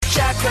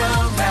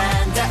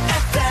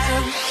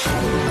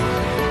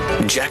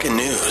Jacka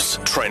News.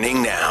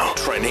 Trending now.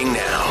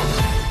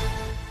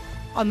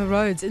 On the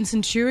roads in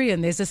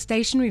Centurion, there's a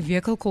stationary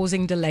vehicle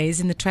causing delays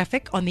in the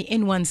traffic on the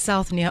N1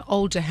 South near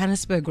Old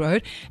Johannesburg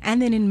Road.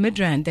 And then in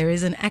Midrand, there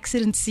is an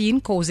accident scene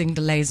causing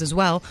delays as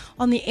well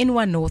on the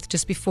N1 North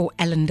just before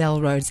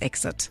Allendale Road's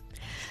exit.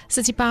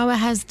 City Power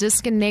has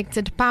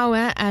disconnected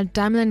power at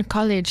Damelin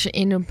College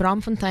in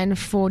Braamfontein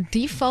for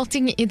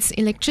defaulting its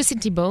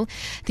electricity bill.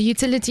 The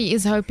utility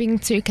is hoping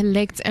to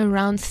collect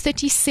around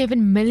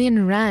 37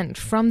 million rand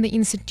from the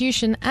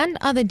institution and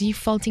other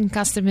defaulting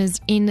customers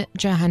in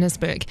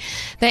Johannesburg.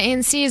 The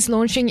ANC is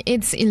launching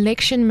its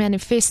election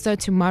manifesto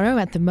tomorrow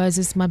at the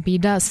Moses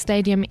Mabhida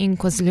Stadium in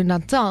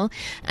KwaZulu-Natal.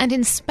 And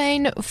in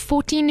Spain,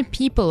 14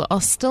 people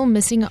are still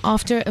missing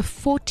after a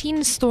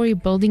 14-story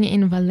building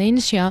in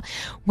Valencia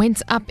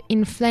went up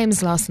in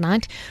flames last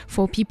night.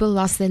 4 people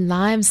lost their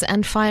lives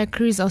and fire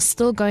crews are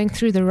still going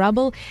through the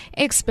rubble.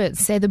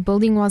 Experts say the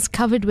building was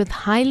covered with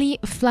highly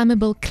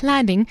flammable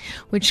cladding,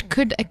 which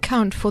could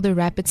account for the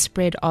rapid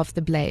spread of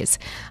the blaze.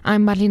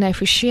 I'm Marlene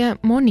Fouchier.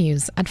 More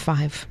news at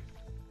 5.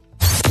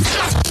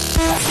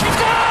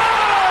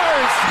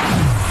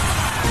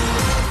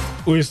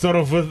 We start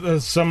off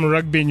with some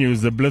rugby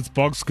news. The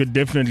Blitzboks could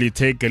definitely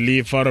take a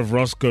leaf out of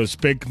Roscoe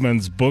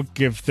Speckman's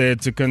book if they're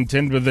to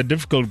contend with a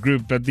difficult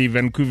group at the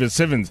Vancouver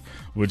Sevens,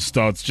 which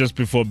starts just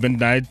before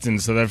midnight in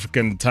South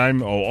African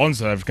time, or on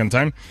South African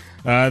time.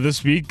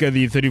 This week,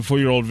 the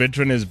 34-year-old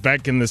veteran is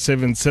back in the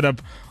Sevens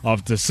setup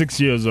after 6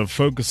 years of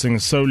focusing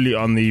solely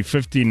on the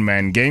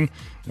 15-man game.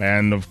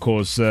 And of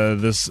course,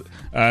 this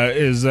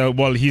is,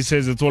 he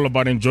says it's all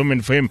about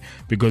enjoyment for him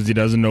because he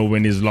doesn't know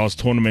when his last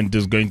tournament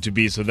is going to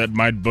be. So that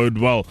might bode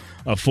well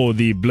for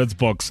the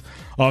Blitzboks.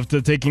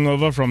 After taking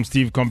over from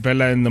Steve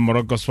Kompella in the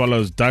Morocco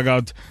Swallows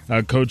dugout,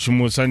 coach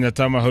Musa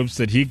Nyatama hopes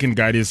that he can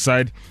guide his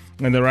side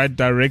in the right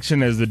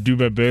direction as the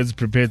Duba Birds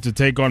prepare to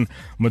take on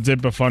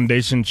Motsepe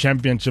Foundation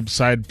Championship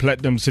side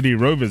Platinum City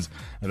Rovers.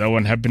 That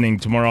one happening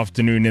tomorrow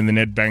afternoon in the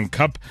Nedbank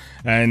Cup.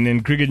 And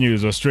in cricket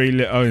news,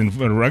 in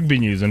rugby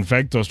news, in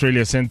fact,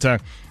 Australia centre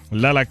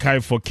Lalakai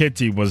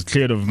Foketi was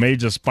cleared of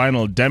major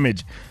spinal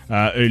damage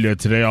earlier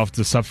today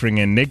after suffering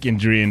a neck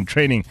injury in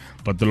training,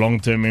 but the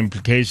long-term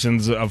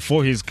implications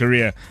for his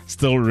career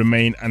still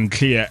remain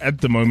unclear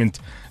at the moment.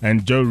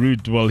 And Joe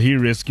Root, he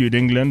rescued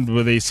England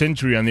with a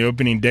century on the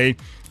opening day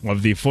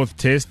of the 4th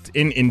test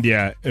in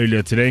India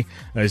earlier today,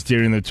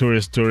 steering the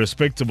tourists to a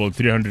respectable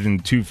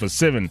 302 for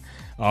 7.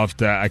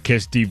 After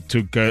Akeshdeep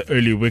took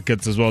early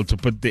wickets as well to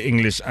put the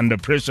English under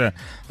pressure.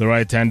 The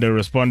right-hander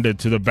responded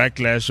to the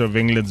backlash of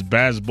England's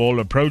Baz ball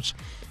approach.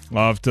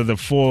 After the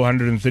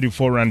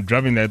 434-run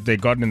drubbing that they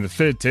got in the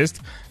 3rd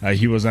test,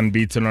 he was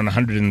unbeaten on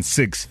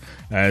 106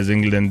 as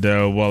England,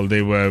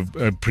 they were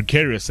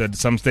precarious at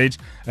some stage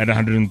at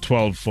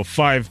 112 for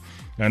 5.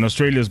 And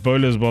Australia's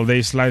bowlers,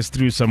 they sliced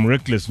through some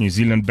reckless New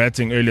Zealand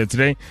batting earlier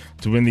today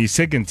to win the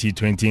 2nd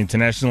T20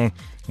 International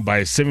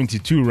by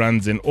 72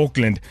 runs in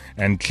Auckland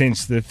and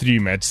clinched the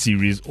 3-match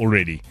series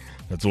already.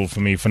 That's all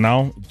for me for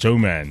now. Joe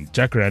Mann,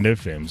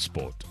 JacarandaFM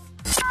Sport.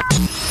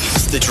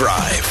 It's The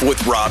Drive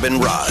with Rob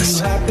and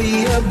Roz.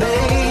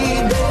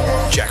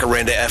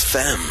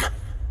 JacarandaFM.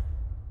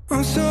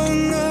 I'm so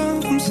in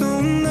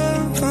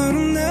love, I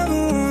don't ever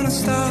wanna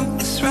stop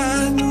this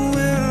ride that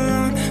we're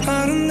on.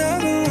 I don't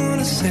ever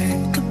wanna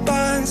say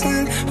goodbyes,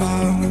 and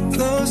all of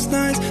those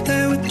nights,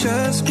 they would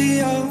just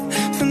be all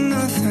for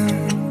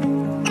nothing.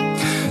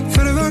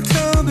 3rd of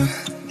October,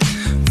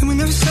 when we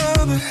never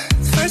sober,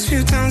 the first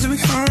few times that we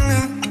hung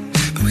out,